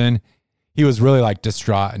election, he was really like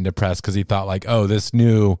distraught and depressed because he thought like, oh, this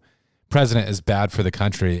new president is bad for the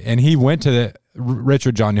country. And he went to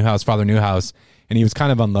Richard John Newhouse, Father Newhouse, and he was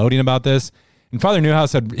kind of unloading about this. And Father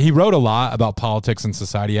Newhouse he wrote a lot about politics and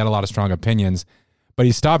society. He had a lot of strong opinions, but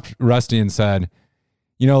he stopped Rusty and said,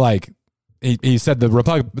 you know, like he said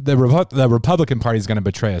the Republican Party is going to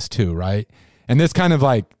betray us too, right? And this kind of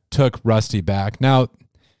like took Rusty back. Now,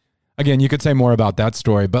 again, you could say more about that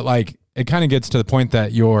story, but like it kind of gets to the point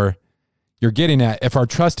that you're getting at. If our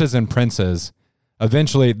trust is in princes,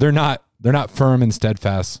 eventually they're not firm and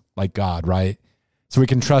steadfast like God, right? So we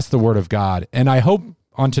can trust the word of God. And I hope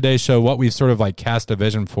on today's show, what we've sort of like cast a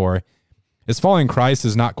vision for is following Christ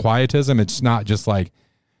is not quietism. It's not just like,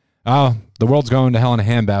 oh, the world's going to hell in a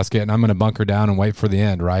handbasket and I'm going to bunker down and wait for the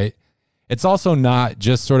end, right? It's also not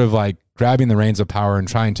just sort of like grabbing the reins of power and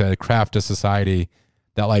trying to craft a society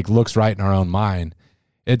that like looks right in our own mind.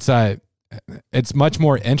 It's much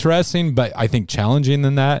more interesting, but I think challenging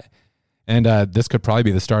than that. And this could probably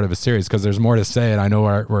be the start of a series because there's more to say, and I know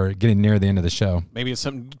we're getting near the end of the show. Maybe it's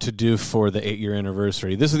something to do for the 8-year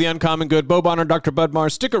anniversary. This is The Uncommon Good. Bo Bonner, Dr. Bud Marr.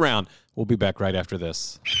 Stick around. We'll be back right after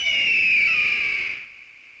this.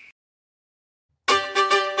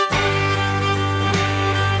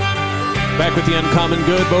 Back with The Uncommon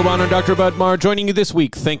Good. Bo Bonner, Dr. Bud Marr joining you this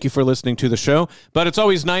week. Thank you for listening to the show. But it's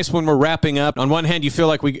always nice when we're wrapping up. On one hand, you feel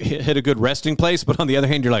like we hit a good resting place, but on the other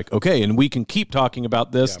hand, you're like, okay, and we can keep talking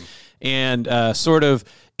about this. Yeah. And sort of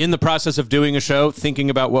in the process of doing a show, thinking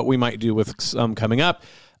about what we might do with some coming up.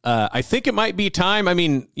 I think it might be time. I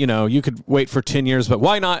mean, you know, you could wait for 10 years, but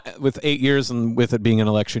why not with 8 years and with it being an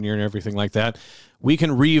election year and everything like that? We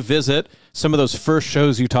can revisit some of those first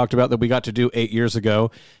shows you talked about that we got to do 8 years ago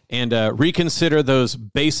and reconsider those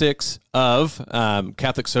basics of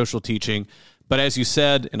Catholic social teaching. But as you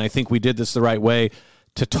said, and I think we did this the right way,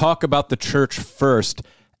 to talk about the church first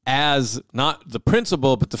as not the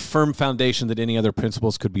principle, but the firm foundation that any other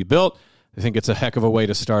principles could be built. I think it's a heck of a way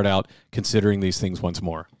to start out considering these things once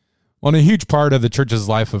more. Well, and a huge part of the church's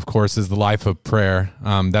life, of course, is the life of prayer.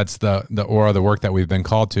 That's the aura, the work that we've been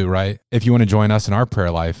called to, right? If you want to join us in our prayer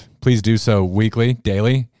life, please do so weekly,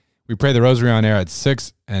 daily. We pray the rosary on air at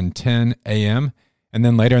 6 and 10 a.m. And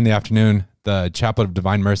then later in the afternoon, the Chaplet of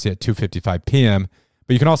Divine Mercy at 2:55 p.m.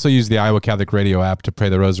 But you can also use the Iowa Catholic Radio app to pray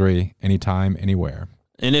the rosary anytime, anywhere.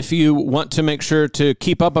 And if you want to make sure to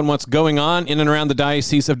keep up on what's going on in and around the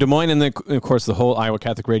Diocese of Des Moines and, of course, the whole Iowa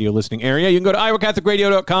Catholic Radio listening area, you can go to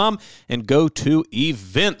iowacatholicradio.com and go to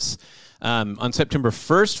events. On September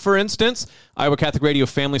 1st, for instance, Iowa Catholic Radio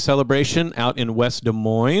Family Celebration out in West Des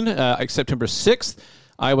Moines. September 6th,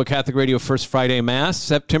 Iowa Catholic Radio First Friday Mass.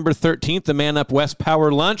 September 13th, the Man Up West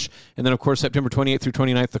Power Lunch. And then, of course, September 28th through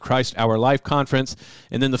 29th, the Christ Our Life Conference.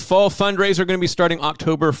 And then the fall fundraiser going to be starting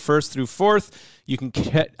October 1st through 4th. You can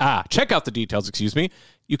check out the details,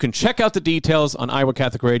 You can check out the details on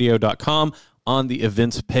iowacatholicradio.com on the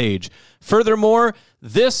events page. Furthermore,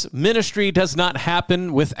 this ministry does not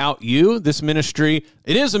happen without you. This ministry,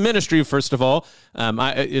 it is a ministry, first of all.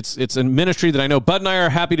 It's a ministry that I know Bud and I are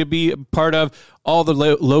happy to be a part of, all the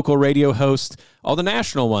local radio hosts, all the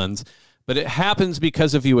national ones. But it happens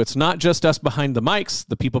because of you. It's not just us behind the mics,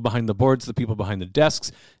 the people behind the boards, the people behind the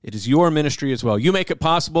desks. It is your ministry as well. You make it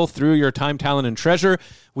possible through your time, talent, and treasure.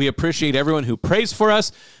 We appreciate everyone who prays for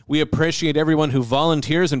us. We appreciate everyone who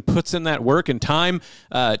volunteers and puts in that work and time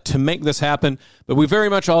to make this happen. But we very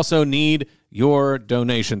much also need your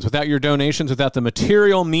donations. Without your donations, without the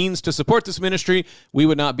material means to support this ministry, we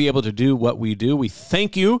would not be able to do what we do. We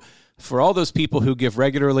thank you for all those people who give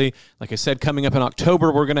regularly. Like I said, coming up in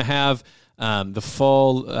October, we're going to have the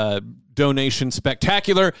fall donation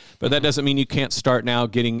spectacular, but that doesn't mean you can't start now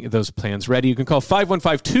getting those plans ready. You can call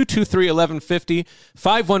 515-223-1150,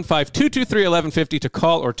 515-223-1150 to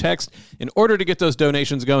call or text in order to get those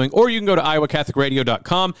donations going, or you can go to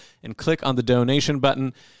iowacatholicradio.com and click on the donation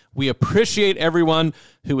button. We appreciate everyone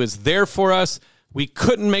who is there for us. We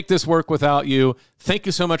couldn't make this work without you. Thank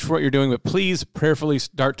you so much for what you're doing, but please prayerfully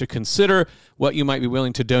start to consider what you might be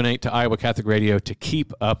willing to donate to Iowa Catholic Radio to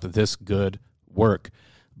keep up this good work.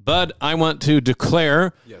 Bud, I want to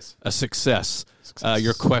declare a success.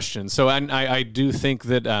 Your question. So I do think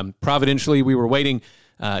that providentially we were waiting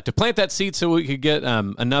to plant that seed so we could get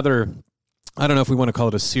another, I don't know if we want to call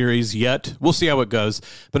it a series yet. We'll see how it goes.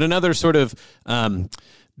 But another sort of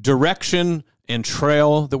direction and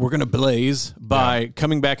trail that we're going to blaze by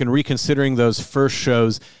coming back and reconsidering those first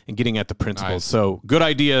shows and getting at the principles. Nice. So good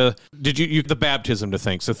idea. Did you the baptism to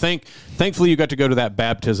thank? So thankfully you got to go to that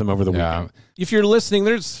baptism over the weekend. If you're listening,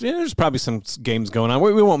 there's probably some games going on.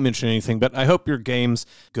 We won't mention anything, but I hope your games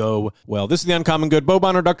go well. This is The Uncommon Good. Bo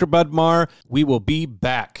Bonner, Dr. Bud Marr. We will be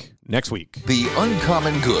back next week. The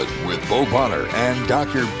Uncommon Good with Bo Bonner and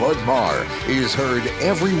Dr. Bud Marr is heard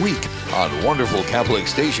every week on wonderful Catholic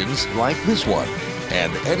stations like this one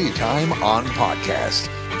and anytime on podcast.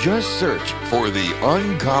 Just search for The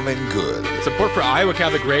Uncommon Good. Support for Iowa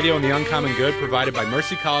Catholic Radio and The Uncommon Good provided by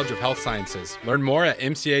Mercy College of Health Sciences. Learn more at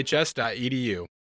mchs.edu.